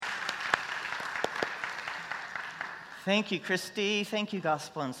Thank you, Christy. Thank you,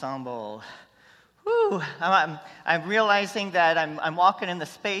 Gospel Ensemble. Whew. I'm realizing that I'm walking in the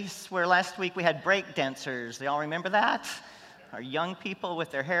space where last week we had break dancers. Do y'all remember that? Our young people with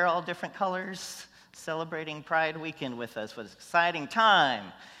their hair all different colors celebrating Pride Weekend with us. It was an exciting time.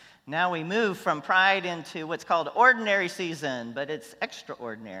 Now we move from Pride into what's called ordinary season, but it's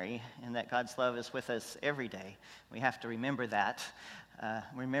extraordinary in that God's love is with us every day. We have to remember that.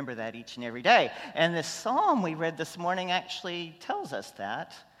 Remember that each and every day. And this psalm we read this morning actually tells us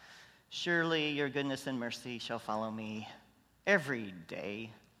that. Surely your goodness and mercy shall follow me every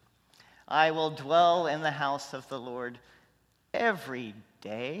day. I will dwell in the house of the Lord every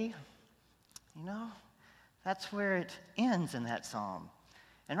day. You know, that's where it ends in that psalm.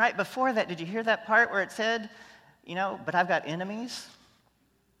 And right before that, did you hear that part where it said, but I've got enemies?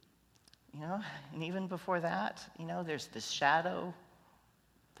 And even before that, there's this shadow,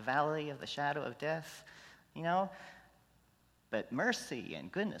 the valley of the shadow of death, But mercy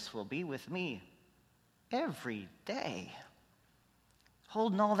and goodness will be with me every day.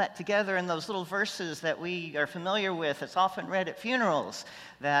 Holding all that together in those little verses that we are familiar with, it's often read at funerals,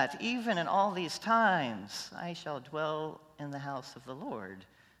 that even in all these times, I shall dwell in the house of the Lord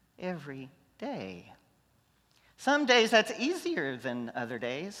every day. Some days that's easier than other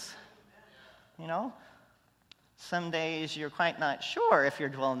days, Some days you're quite not sure if you're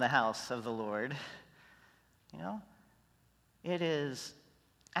dwelling in the house of the Lord, It is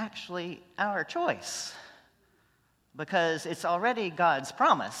actually our choice, because it's already God's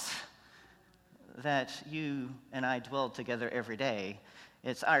promise that you and I dwell together every day.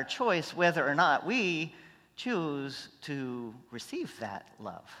 It's our choice whether or not we choose to receive that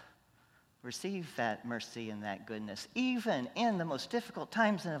love, receive that mercy and that goodness, even in the most difficult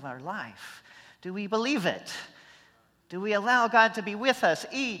times of our life. Do we believe it? Do we allow God to be with us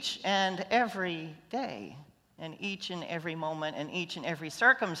each and every day, in each and every moment, in each and every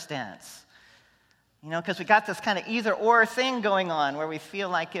circumstance? Because we got this kind of either-or thing going on where we feel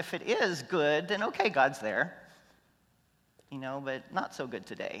like if it is good, then okay, God's there. But not so good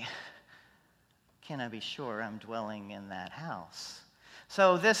today. Can I be sure I'm dwelling in that house?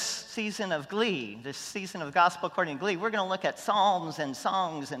 So this season of Glee, this season of Gospel According to Glee, we're going to look at psalms and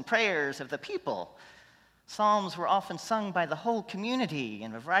songs and prayers of the people. Psalms were often sung by the whole community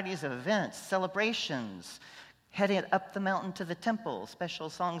in a variety of events, celebrations, heading up the mountain to the temple, special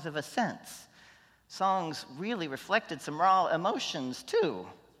songs of ascents. Songs really reflected some raw emotions, too.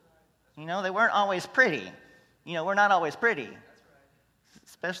 They weren't always pretty. We're not always pretty,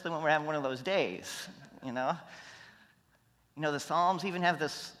 especially when we're having one of those days, the Psalms even have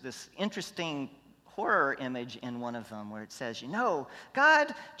this interesting horror image in one of them where it says,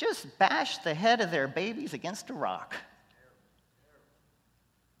 God just bashed the head of their babies against a rock.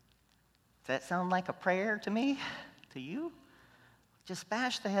 Does that sound like a prayer to me, to you? Just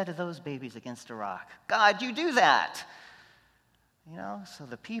bash the head of those babies against a rock. God, you do that. So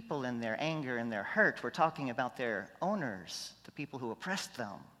the people in their anger and their hurt were talking about their owners, the people who oppressed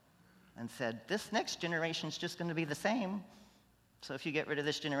them, and said, this next generation's just going to be the same. So if you get rid of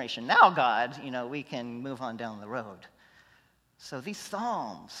this generation now, God, we can move on down the road. So these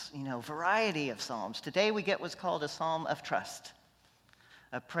psalms, variety of psalms. Today we get what's called a psalm of trust.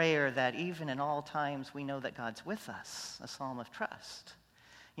 A prayer that even in all times we know that God's with us, a psalm of trust.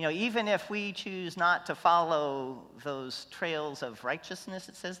 Even if we choose not to follow those trails of righteousness,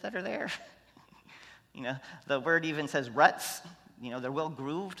 it says that are there. The word even says ruts. They're well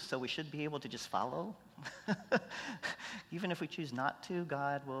grooved, so we should be able to just follow. Even if we choose not to,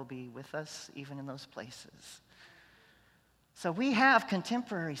 God will be with us even in those places. So we have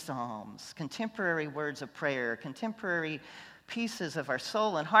contemporary psalms, contemporary words of prayer, contemporary pieces of our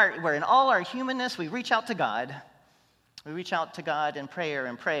soul and heart, where in all our humanness we reach out to God. We reach out to God in prayer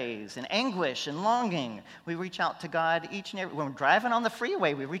and praise, in anguish and longing. We reach out to God each and every, when we're driving on the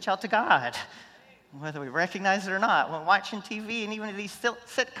freeway, we reach out to God, whether we recognize it or not. When watching TV and even these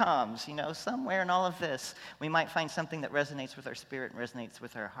sitcoms, somewhere in all of this, we might find something that resonates with our spirit and resonates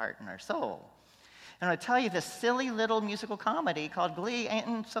with our heart and our soul. And I tell you, this silly little musical comedy called Glee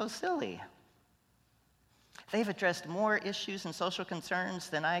ain't so silly. They've addressed more issues and social concerns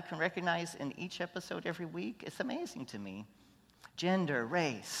than I can recognize in each episode every week. It's amazing to me. Gender,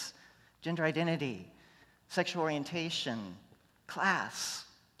 race, gender identity, sexual orientation, class,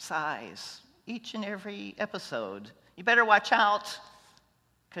 size, each and every episode. You better watch out,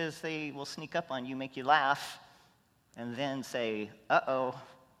 because they will sneak up on you, make you laugh, and then say, uh-oh,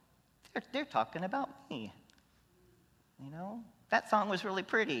 they're talking about me. That song was really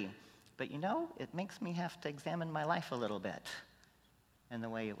pretty. But it makes me have to examine my life a little bit. and the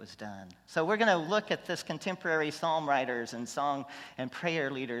way it was done. So we're going to look at this contemporary psalm writers and song and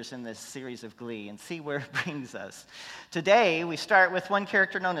prayer leaders in this series of Glee and see where it brings us. Today, we start with one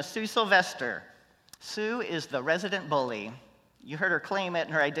character known as Sue Sylvester. Sue is the resident bully. You heard her claim it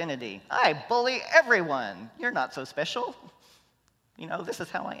in her identity. I bully everyone. You're not so special. This is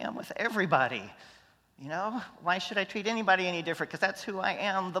how I am with everybody. Why should I treat anybody any different? Because that's who I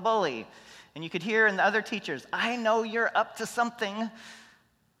am, the bully. And you could hear in the other teachers, I know you're up to something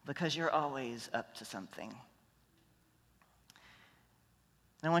because you're always up to something.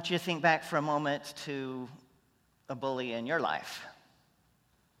 And I want you to think back for a moment to a bully in your life.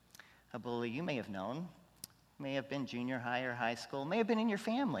 A bully you may have known, may have been junior high or high school, may have been in your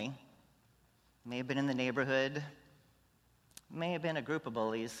family, may have been in the neighborhood, may have been a group of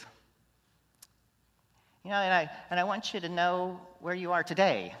bullies. And I want you to know where you are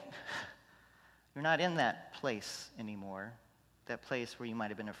today. You're not in that place anymore, that place where you might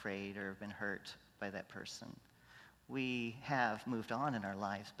have been afraid or been hurt by that person. We have moved on in our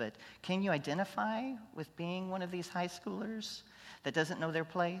lives, but can you identify with being one of these high schoolers that doesn't know their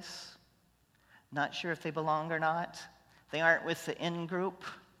place? Not sure if they belong or not? They aren't with the in group,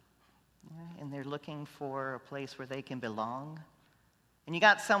 and they're looking for a place where they can belong? And you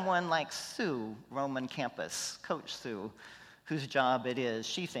got someone like Sue, Roman campus, Coach Sue, whose job it is,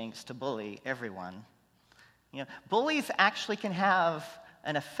 she thinks, to bully everyone. Bullies actually can have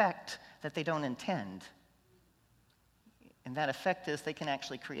an effect that they don't intend. And that effect is they can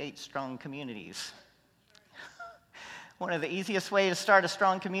actually create strong communities. One of the easiest ways to start a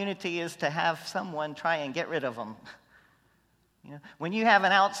strong community is to have someone try and get rid of them. When you have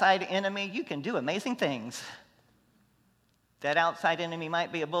an outside enemy, you can do amazing things. That outside enemy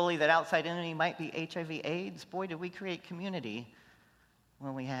might be a bully. That outside enemy might be HIV/AIDS. Boy, did we create community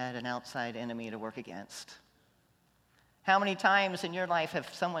when we had an outside enemy to work against. How many times in your life have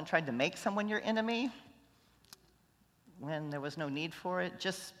someone tried to make someone your enemy when there was no need for it,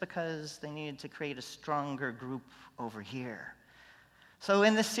 just because they needed to create a stronger group over here? So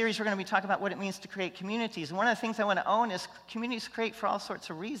in this series, we're going to be talking about what it means to create communities. And one of the things I want to own is communities create for all sorts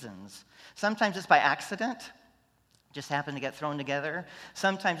of reasons. Sometimes it's by accident. Just happen to get thrown together.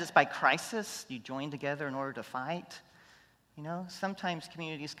 Sometimes it's by crisis. You join together in order to fight. Sometimes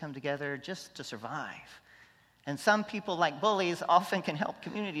communities come together just to survive. And some people, like bullies, often can help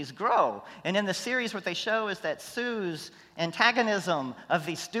communities grow. And in the series, what they show is that Sue's antagonism of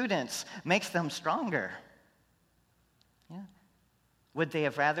these students makes them stronger. Would they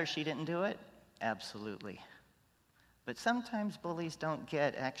have rather she didn't do it? Absolutely. But sometimes bullies don't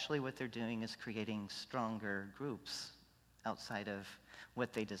get actually what they're doing is creating stronger groups outside of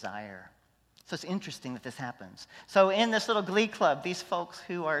what they desire. So it's interesting that this happens. So in this little Glee club, these folks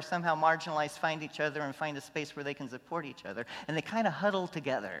who are somehow marginalized find each other and find a space where they can support each other. And they kind of huddle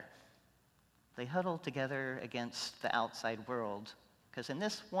together. They huddle together against the outside world. Because in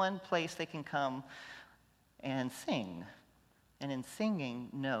this one place they can come and sing. And in singing,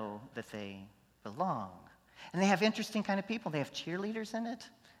 know that they belong. And they have interesting kind of people. They have cheerleaders in it.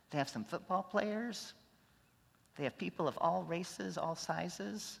 They have some football players. They have people of all races, all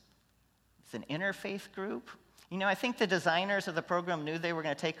sizes. It's an interfaith group. I think the designers of the program knew they were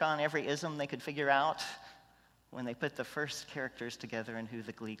going to take on every ism they could figure out when they put the first characters together and who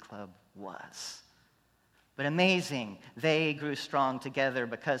the Glee Club was. But amazing, they grew strong together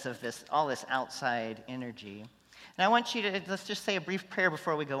because of all this outside energy. And I want you to, let's just say a brief prayer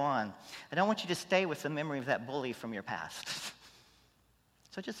before we go on. I don't want you to stay with the memory of that bully from your past.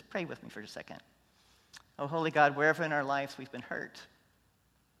 So just pray with me for a second. Oh, holy God, wherever in our lives we've been hurt,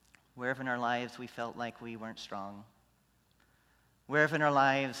 wherever in our lives we felt like we weren't strong, wherever in our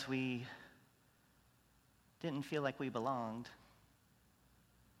lives we didn't feel like we belonged,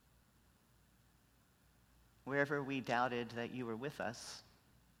 wherever we doubted that you were with us,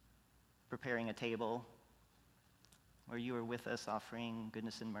 preparing a table, where you were with us offering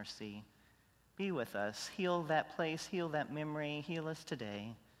goodness and mercy, be with us. Heal that place, heal that memory, heal us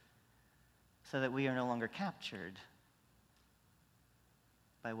today so that we are no longer captured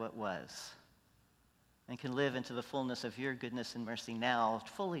by what was and can live into the fullness of your goodness and mercy now,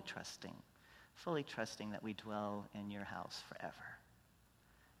 fully trusting that we dwell in your house forever.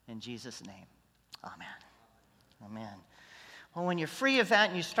 In Jesus' name, amen. Amen. Well, when you're free of that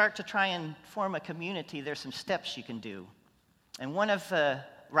and you start to try and form a community, there's some steps you can do. And one of the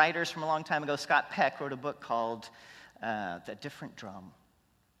writers from a long time ago, Scott Peck, wrote a book called The Different Drum.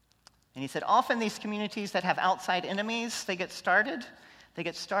 And he said, often these communities that have outside enemies, they get started,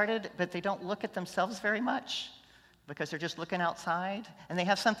 but they don't look at themselves very much because they're just looking outside. And they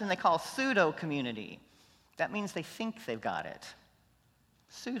have something they call pseudo-community. That means they think they've got it.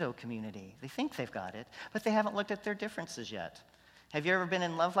 pseudo-community. They think they've got it, but they haven't looked at their differences yet. Have you ever been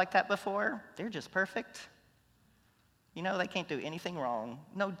in love like that before? They're just perfect. You know, they can't do anything wrong.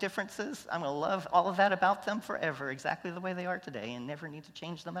 No differences. I'm going to love all of that about them forever, exactly the way they are today, and never need to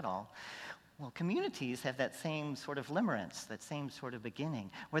change them at all. Well, communities have that same sort of limerence, that same sort of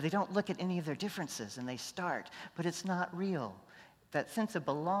beginning, where they don't look at any of their differences and they start, but it's not real. That sense of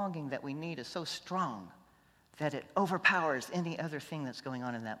belonging that we need is so strong that it overpowers any other thing that's going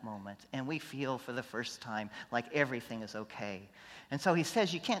on in that moment. And we feel for the first time like everything is okay. And so he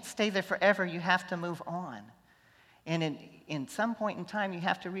says you can't stay there forever, you have to move on. And in some point in time, you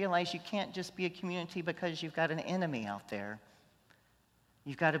have to realize you can't just be a community because you've got an enemy out there.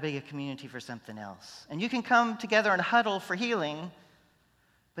 You've got to be a community for something else. And you can come together and huddle for healing,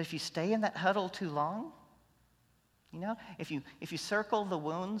 but if you stay in that huddle too long, you know, if you circle the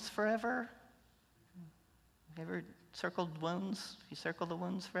wounds forever, have you ever circled wounds? If you circle the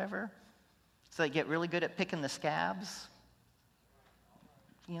wounds forever, so they get really good at picking the scabs,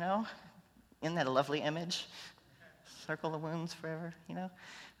 you know? Isn't that a lovely image? Circle the wounds forever, you know?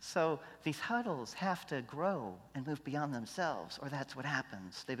 So these huddles have to grow and move beyond themselves, or that's what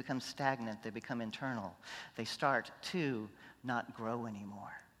happens. They become stagnant, they become internal. They start to not grow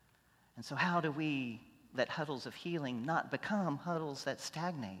anymore. And so how do we let huddles of healing not become huddles that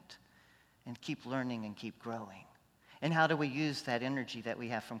stagnate and keep learning and keep growing? And how do we use that energy that we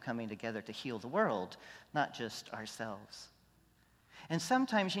have from coming together to heal the world, not just ourselves? And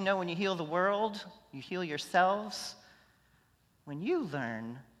sometimes, you know, when you heal the world, you heal yourselves. When you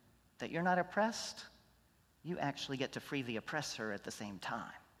learn that you're not oppressed, you actually get to free the oppressor at the same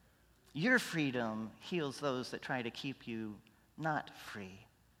time. Your freedom heals those that try to keep you not free.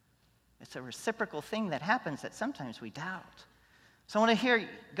 It's a reciprocal thing that happens that sometimes we doubt. So I want to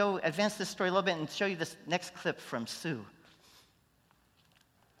go advance this story a little bit and show you this next clip from Sue.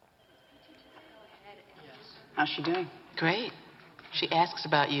 How's she doing? Great. She asks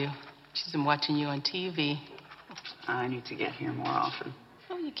about you. She's been watching you on TV. I need to get here more often.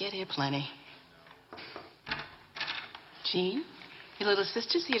 Oh, you get here plenty. Jean, your little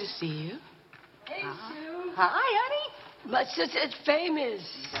sister's here to see you. Hey, Sue. Hi, honey. My sister's famous.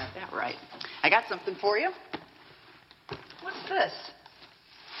 You got that right. I got something for you. What's this?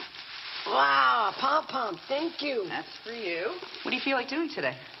 Wow, pom-pom, thank you. That's for you. What do you feel like doing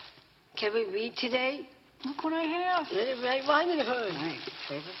today? Can we read today? Look what I have. Red Riding Hood. My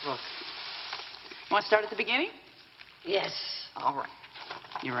favorite book. You want to start at the beginning? Yes. All right.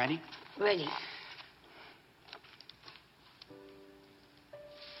 You ready? Ready.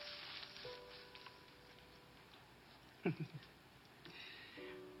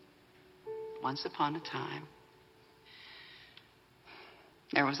 Once upon a time,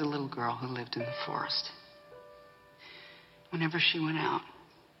 there was a little girl who lived in the forest. Whenever she went out,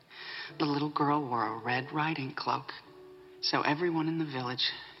 the little girl wore a red riding cloak, so everyone in the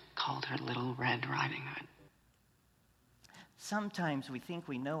village called her Little Red Riding Hood. Sometimes we think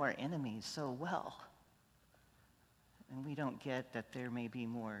we know our enemies so well, and we don't get that there may be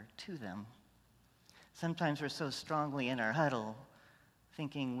more to them. Sometimes we're so strongly in our huddle,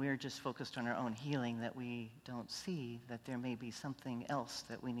 thinking we're just focused on our own healing, that we don't see that there may be something else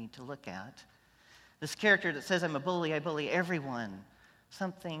that we need to look at. This character that says, I'm a bully, I bully everyone,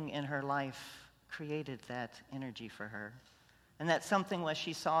 something in her life created that energy for her. And that something was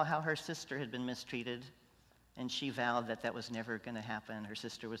she saw how her sister had been mistreated, and she vowed that that was never going to happen. Her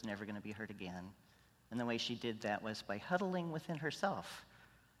sister was never going to be hurt again. And the way she did that was by huddling within herself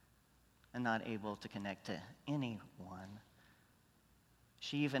and not able to connect to anyone.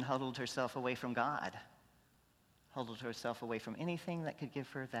 She even huddled herself away from God, huddled herself away from anything that could give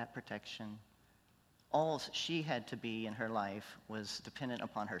her that protection. All she had to be in her life was dependent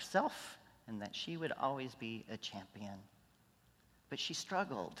upon herself, and that she would always be a champion. But she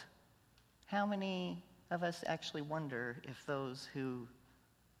struggled. How many of us actually wonder if those who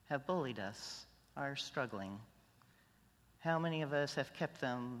have bullied us are struggling? How many of us have kept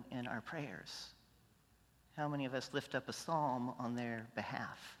them in our prayers? How many of us lift up a psalm on their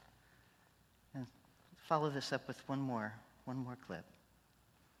behalf? And follow this up with one more clip.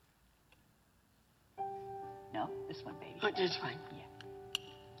 No, this one, baby. Oh, this one.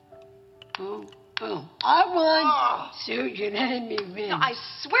 Yeah. Boom, boom. I won. Oh. Sue, you're letting me win. No, I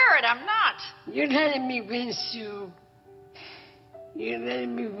swear it, I'm not. You're letting me win, Sue. You're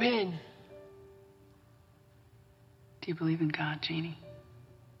letting me win. Do you believe in God, Jeannie?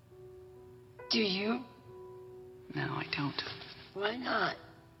 Do you? No, I don't. Why not?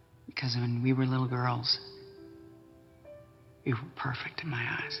 Because when we were little girls, you were perfect in my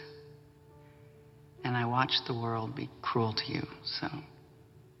eyes. And I watched the world be cruel to you, so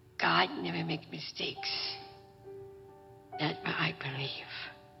God never makes mistakes. That's what I believe.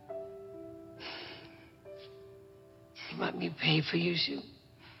 You want me to pray for you, Sue?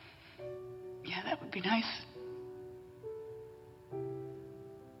 Yeah, that would be nice.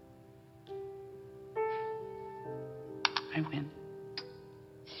 I win.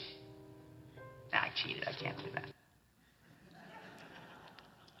 I cheated. I can't do that.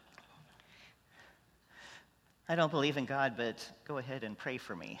 I don't believe in God, but go ahead and pray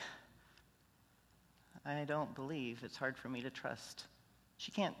for me. I don't believe, it's hard for me to trust.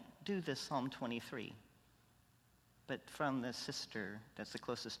 She can't do this Psalm 23. But from the sister that's the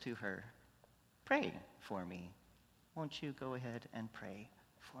closest to her, pray for me. Won't you go ahead and pray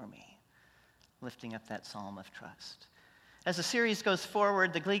for me? Lifting up that psalm of trust. As the series goes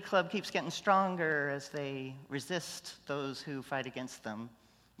forward, the Glee Club keeps getting stronger as they resist those who fight against them.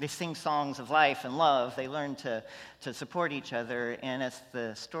 They sing songs of life and love. They learn to support each other. And as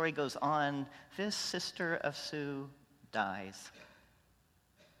the story goes on, this sister of Sue dies.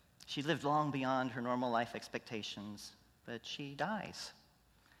 She lived long beyond her normal life expectations, but she dies.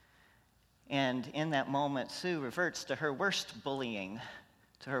 And in that moment, Sue reverts to her worst bullying,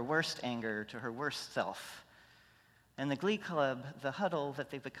 to her worst anger, to her worst self. And the Glee Club, the huddle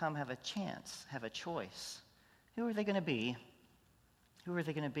that they've become, have a chance, have a choice. Who are they going to be? Who are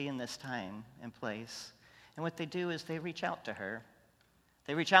they going to be in this time and place? And what they do is they reach out to her.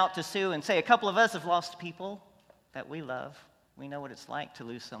 They reach out to Sue and say, a couple of us have lost people that we love. We know what it's like to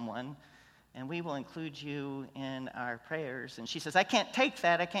lose someone, and we will include you in our prayers. And she says, I can't take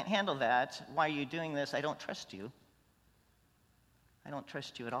that. I can't handle that. Why are you doing this? I don't trust you. I don't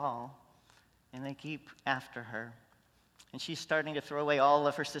trust you at all. And they keep after her. And she's starting to throw away all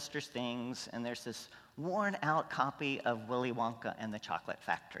of her sister's things, and there's this worn-out copy of Willy Wonka and the Chocolate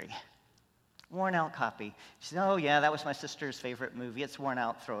Factory. Worn-out copy. She said, oh, yeah, that was my sister's favorite movie. It's worn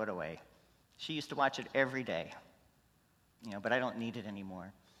out. Throw it away. She used to watch it every day, but I don't need it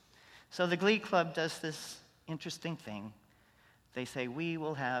anymore. So the Glee Club does this interesting thing. They say, we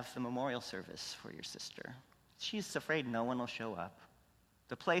will have the memorial service for your sister. She's afraid no one will show up.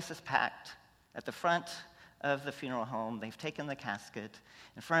 The place is packed. At the front of the funeral home, they've taken the casket.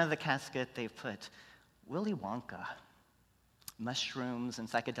 In front of the casket, they've put Willy Wonka, mushrooms and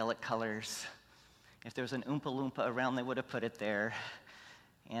psychedelic colors. If there was an Oompa Loompa around, they would have put it there.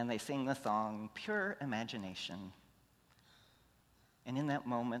 And they sing the song, Pure Imagination. And in that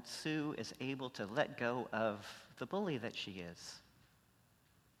moment, Sue is able to let go of the bully that she is.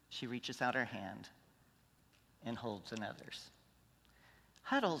 She reaches out her hand and holds another's.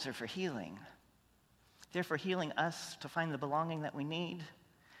 Huddles are for healing. They're for healing us to find the belonging that we need.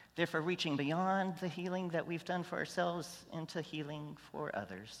 They're for reaching beyond the healing that we've done for ourselves into healing for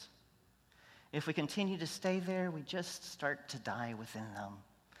others. If we continue to stay there, we just start to die within them.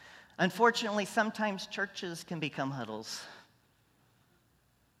 Unfortunately, sometimes churches can become huddles.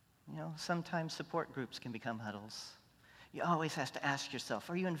 Sometimes support groups can become huddles. You always have to ask yourself,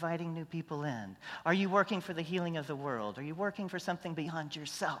 are you inviting new people in? Are you working for the healing of the world? Are you working for something beyond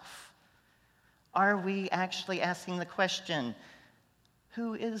yourself? Are we actually asking the question,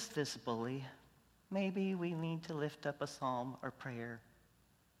 who is this bully? Maybe we need to lift up a psalm or prayer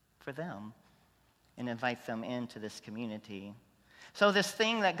for them and invite them into this community. So this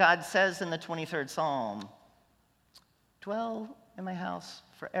thing that God says in the 23rd Psalm, dwell in my house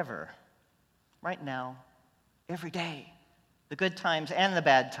forever, right now, every day, the good times and the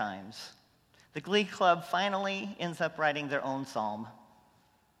bad times. The Glee Club finally ends up writing their own psalm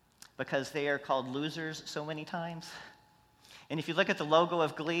because they are called losers so many times. And if you look at the logo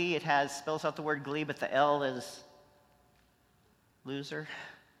of Glee, it spells out the word Glee, but the L is loser.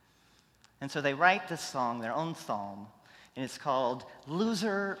 And so they write this song, their own psalm, and it's called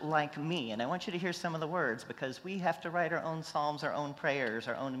Loser Like Me. And I want you to hear some of the words because we have to write our own psalms, our own prayers,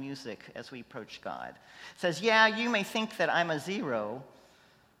 our own music as we approach God. It says, yeah, you may think that I'm a zero,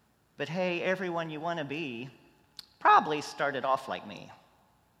 but hey, everyone you want to be probably started off like me.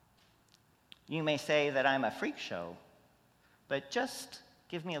 You may say that I'm a freak show, but just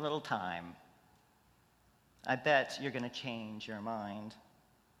give me a little time. I bet you're going to change your mind.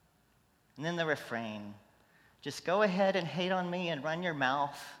 And then the refrain, just go ahead and hate on me and run your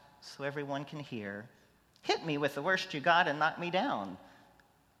mouth so everyone can hear. Hit me with the worst you got and knock me down.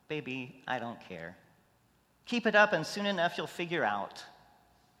 Baby, I don't care. Keep it up and soon enough you'll figure out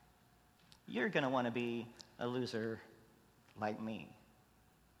you're going to want to be a loser like me.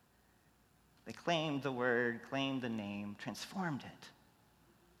 They claimed the word, claimed the name, transformed it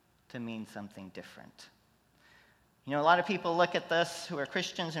to mean something different. A lot of people look at this who are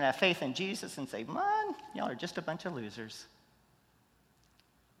Christians and have faith in Jesus and say, man, y'all are just a bunch of losers.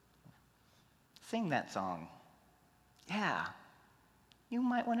 sing that song. Yeah, you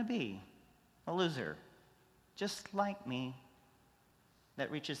might want to be a loser, just like me,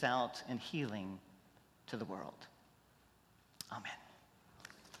 that reaches out in healing to the world. Amen.